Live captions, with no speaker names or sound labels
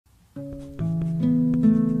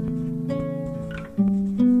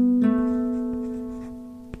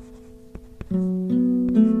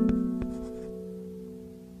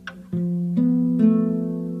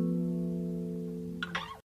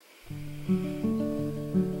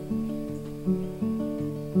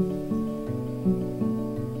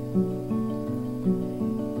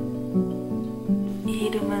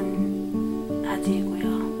이름은 아지고요.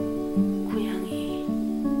 고양이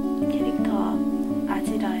캐릭터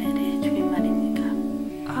아지라엘의 줄임말입니다.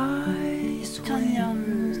 2000년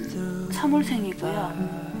 3월생이고요.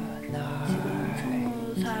 지금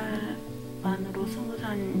 20살 만으로 20살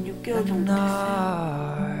 6개월 정도 됐어요.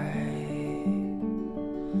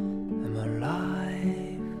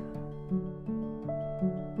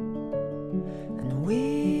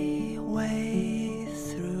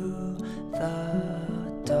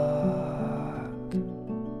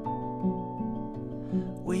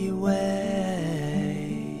 We wait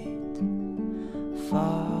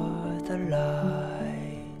for the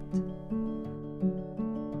light,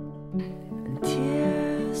 and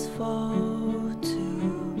tears fall to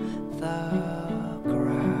the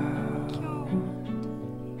ground.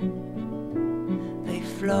 They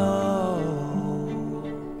flow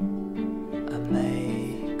and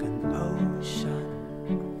make an ocean,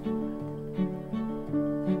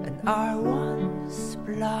 and our once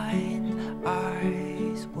blind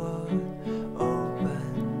eyes would open.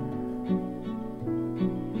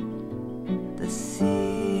 The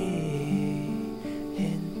sea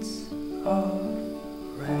hints of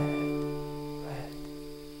red, red.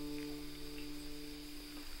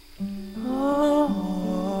 Oh,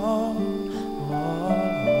 oh, oh,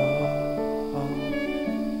 oh.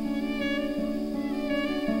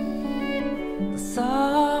 The sun.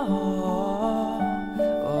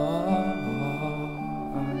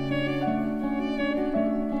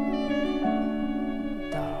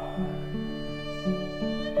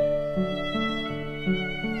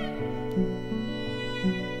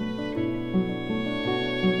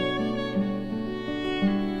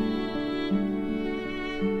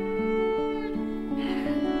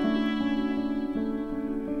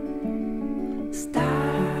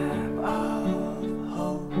 Stab of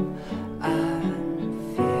hope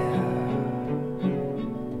and fear,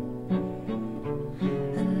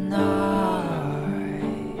 and I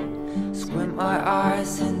squint my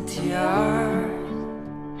eyes in tears.